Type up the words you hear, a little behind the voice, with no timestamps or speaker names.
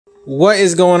What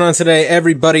is going on today,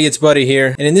 everybody? It's Buddy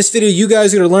here, and in this video you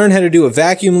guys are going to learn how to do a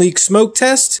vacuum leak smoke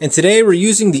test, and today we're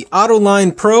using the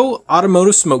Autoline Pro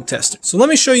automotive smoke tester. So let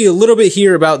me show you a little bit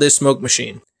here about this smoke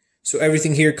machine. So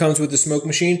everything here comes with the smoke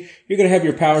machine. You're going to have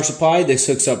your power supply. This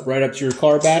hooks up right up to your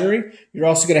car battery. You're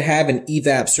also going to have an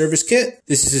Evap Service Kit.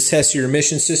 This is to test your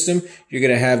emission system. You're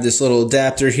going to have this little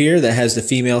adapter here that has the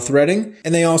female threading.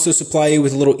 And they also supply you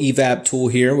with a little Evap tool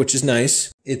here, which is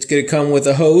nice. It's going to come with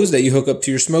a hose that you hook up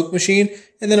to your smoke machine.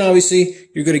 And then obviously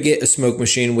you're going to get a smoke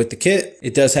machine with the kit.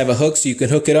 It does have a hook so you can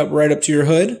hook it up right up to your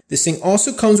hood. This thing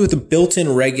also comes with a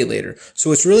built-in regulator. So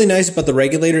what's really nice about the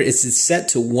regulator is it's set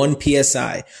to 1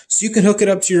 PSI. So you can hook it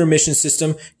up to your emission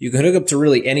system. You can hook up to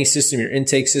really any system, your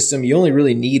intake system. You only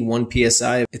really need 1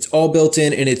 PSI. It's all built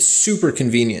in and it's super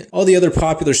convenient. All the other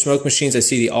popular smoke machines, I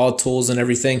see the All Tools and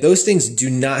everything, those things do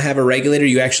not have a regulator.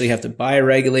 You actually have to buy a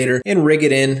regulator and rig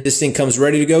it in. This thing comes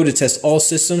ready to go to test all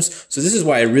systems. So this is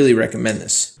why I really recommend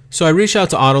this. So I reached out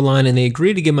to Autoline and they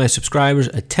agreed to give my subscribers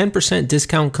a 10%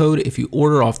 discount code if you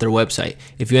order off their website.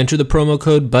 If you enter the promo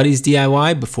code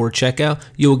BuddiesDIY before checkout,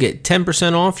 you will get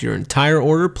 10% off your entire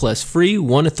order plus free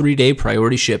 1 to 3 day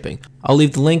priority shipping. I'll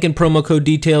leave the link and promo code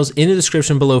details in the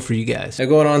description below for you guys. Now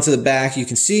going on to the back, you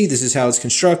can see this is how it's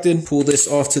constructed. Pull this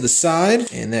off to the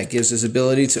side and that gives us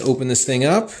ability to open this thing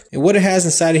up. And what it has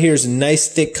inside of here is a nice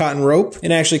thick cotton rope.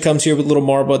 It actually comes here with a little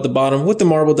marble at the bottom. What the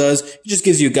marble does, it just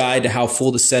gives you a guide to how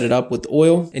full to set it up with the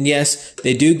oil. And yes,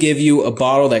 they do give you a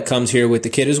bottle that comes here with the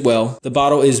kit as well. The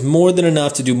bottle is more than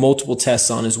enough to do multiple tests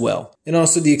on as well. And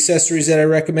also the accessories that I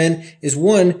recommend is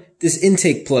one, this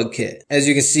intake plug kit. As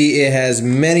you can see, it has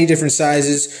many different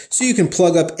sizes, so you can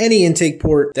plug up any intake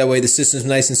port. That way the system's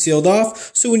nice and sealed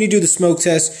off. So when you do the smoke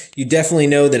test, you definitely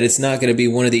know that it's not going to be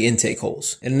one of the intake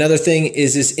holes. And another thing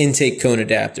is this intake cone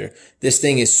adapter. This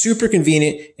thing is super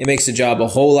convenient. It makes the job a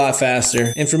whole lot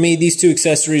faster. And for me, these two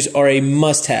accessories are a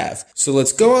must-have. So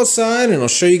let's go outside and I'll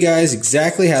show you guys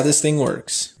exactly how this thing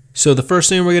works. So the first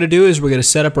thing we're going to do is we're going to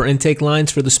set up our intake lines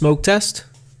for the smoke test.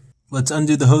 Let's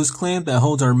undo the hose clamp that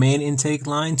holds our main intake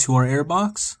line to our air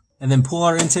box, and then pull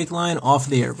our intake line off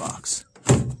the air box.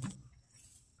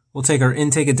 We'll take our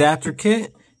intake adapter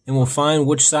kit, and we'll find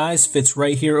which size fits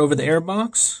right here over the air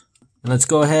box. And let's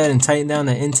go ahead and tighten down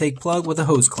that intake plug with a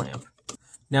hose clamp.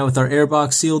 Now with our air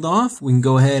box sealed off, we can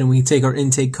go ahead and we can take our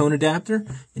intake cone adapter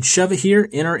and shove it here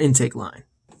in our intake line.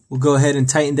 We'll go ahead and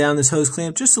tighten down this hose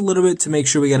clamp just a little bit to make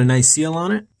sure we got a nice seal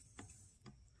on it.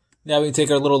 Now we can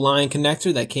take our little line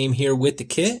connector that came here with the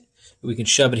kit. We can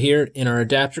shove it here in our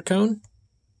adapter cone.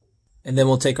 And then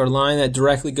we'll take our line that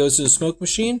directly goes to the smoke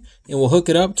machine and we'll hook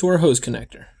it up to our hose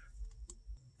connector.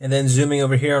 And then zooming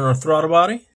over here on our throttle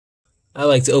body, I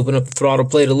like to open up the throttle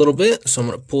plate a little bit. So I'm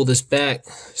going to pull this back,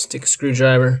 stick a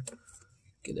screwdriver,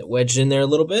 get that wedged in there a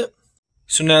little bit.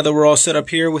 So now that we're all set up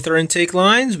here with our intake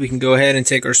lines, we can go ahead and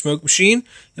take our smoke machine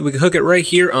and we can hook it right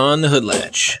here on the hood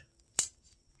latch.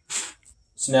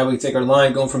 So now we can take our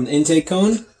line going from the intake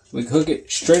cone, we can hook it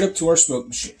straight up to our smoke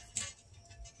machine.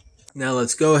 Now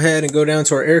let's go ahead and go down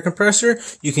to our air compressor.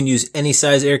 You can use any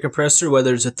size air compressor,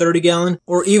 whether it's a 30-gallon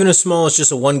or even as small as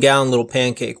just a 1-gallon little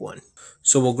pancake one.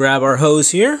 So we'll grab our hose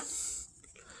here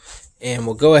and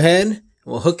we'll go ahead and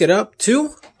we'll hook it up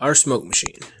to our smoke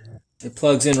machine. It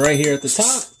plugs in right here at the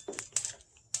top.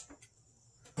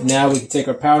 And now we can take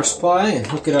our power supply and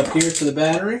hook it up here to the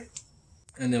battery.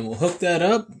 And then we'll hook that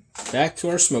up back to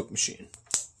our smoke machine.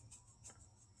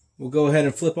 We'll go ahead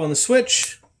and flip on the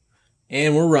switch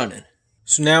and we're running.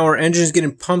 So now our engine is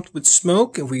getting pumped with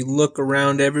smoke. If we look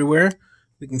around everywhere,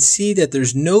 we can see that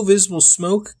there's no visible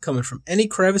smoke coming from any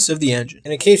crevice of the engine.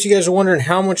 And in case you guys are wondering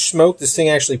how much smoke this thing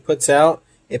actually puts out,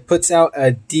 it puts out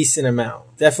a decent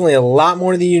amount. Definitely a lot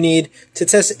more than you need to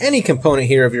test any component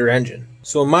here of your engine.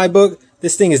 So in my book,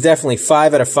 this thing is definitely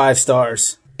 5 out of 5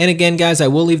 stars. And again, guys, I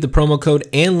will leave the promo code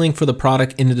and link for the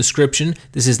product in the description.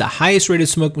 This is the highest rated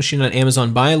smoke machine on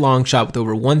Amazon by a long shot with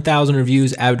over 1,000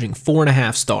 reviews averaging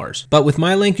 4.5 stars. But with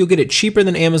my link, you'll get it cheaper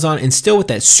than Amazon and still with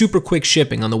that super quick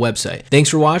shipping on the website. Thanks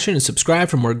for watching and subscribe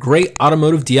for more great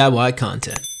automotive DIY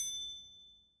content.